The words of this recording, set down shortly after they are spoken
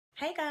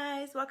Hey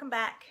guys, welcome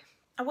back.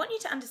 I want you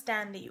to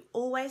understand that you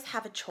always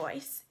have a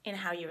choice in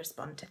how you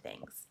respond to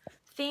things.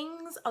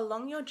 Things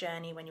along your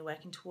journey when you're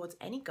working towards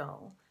any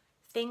goal,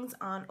 things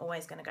aren't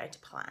always going to go to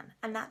plan,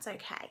 and that's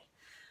okay.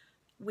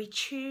 We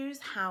choose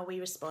how we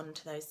respond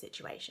to those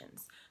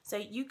situations. So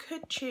you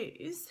could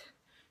choose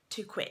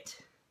to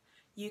quit.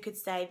 You could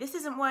say, this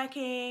isn't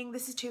working,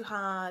 this is too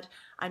hard,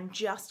 I'm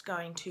just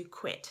going to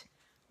quit,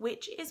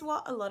 which is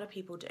what a lot of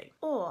people do.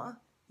 Or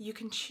you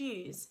can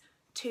choose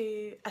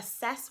to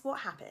assess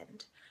what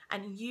happened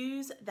and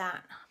use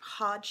that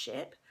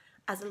hardship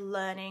as a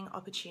learning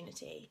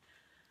opportunity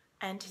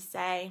and to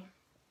say,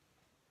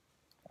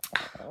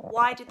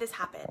 why did this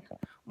happen?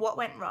 What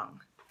went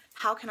wrong?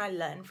 How can I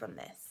learn from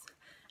this?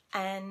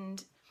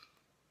 And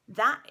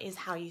that is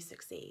how you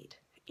succeed,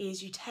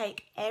 is you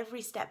take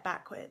every step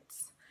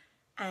backwards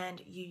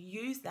and you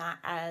use that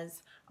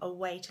as a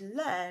way to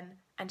learn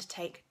and to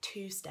take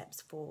 2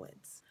 steps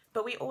forwards.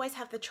 But we always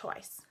have the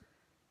choice.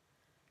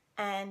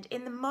 And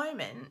in the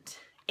moment,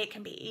 it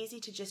can be easy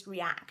to just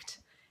react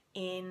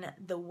in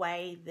the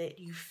way that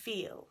you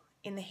feel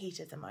in the heat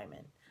of the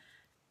moment.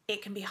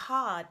 It can be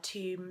hard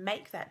to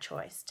make that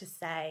choice to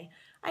say,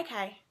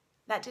 okay,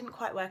 that didn't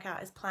quite work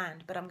out as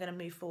planned, but I'm going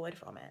to move forward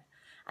from it.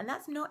 And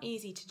that's not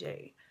easy to do.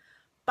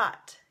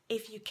 But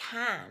if you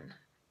can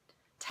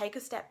take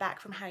a step back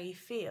from how you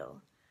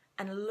feel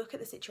and look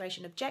at the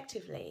situation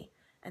objectively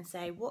and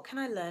say, what can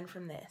I learn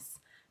from this?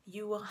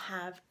 You will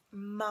have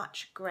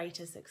much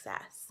greater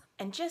success.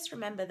 And just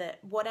remember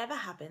that whatever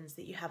happens,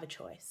 that you have a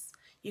choice.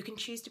 You can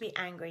choose to be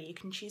angry, you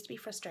can choose to be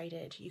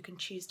frustrated, you can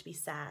choose to be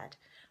sad,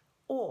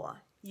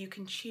 or you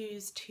can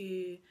choose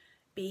to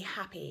be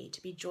happy,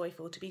 to be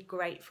joyful, to be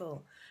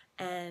grateful,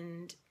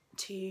 and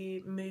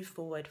to move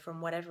forward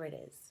from whatever it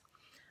is.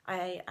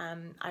 I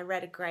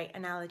read a great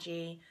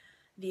analogy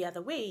the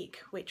other week,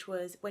 which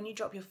was when you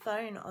drop your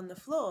phone on the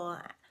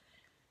floor,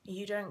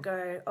 you don't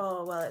go,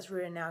 oh, well, it's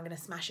ruined now, I'm going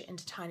to smash it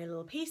into tiny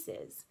little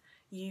pieces.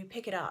 You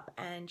pick it up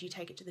and you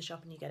take it to the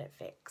shop and you get it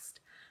fixed.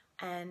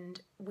 And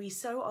we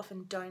so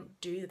often don't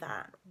do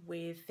that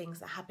with things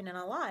that happen in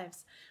our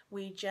lives.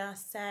 We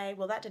just say,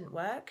 well, that didn't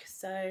work,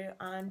 so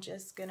I'm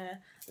just going to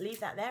leave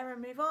that there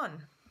and move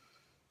on.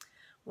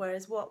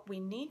 Whereas what we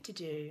need to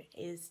do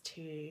is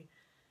to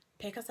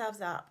pick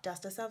ourselves up,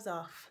 dust ourselves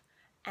off,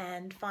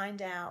 and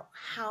find out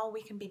how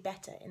we can be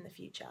better in the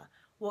future.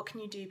 What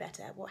can you do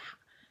better?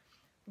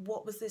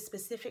 What was the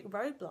specific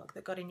roadblock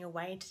that got in your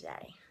way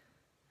today?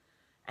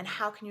 And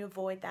how can you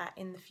avoid that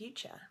in the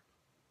future?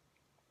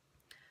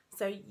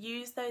 So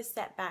use those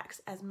setbacks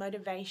as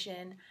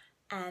motivation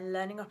and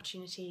learning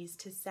opportunities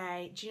to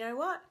say, do you know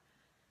what?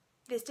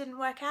 This didn't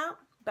work out,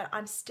 but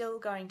I'm still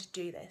going to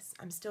do this.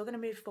 I'm still going to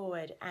move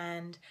forward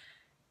and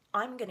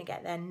I'm going to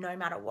get there no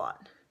matter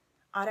what.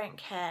 I don't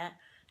care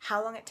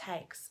how long it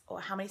takes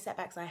or how many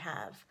setbacks I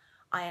have.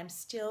 I am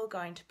still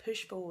going to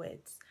push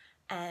forwards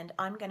and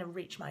I'm going to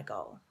reach my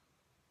goal.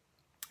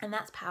 And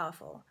that's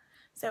powerful.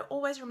 So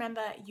always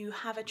remember, you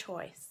have a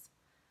choice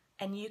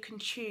and you can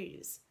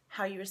choose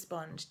how you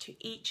respond to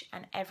each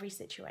and every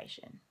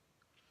situation.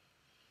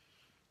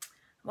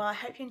 Well, I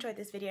hope you enjoyed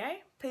this video.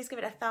 Please give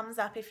it a thumbs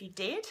up if you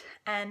did,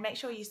 and make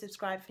sure you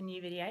subscribe for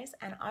new videos,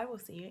 and I will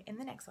see you in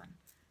the next one.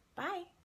 Bye.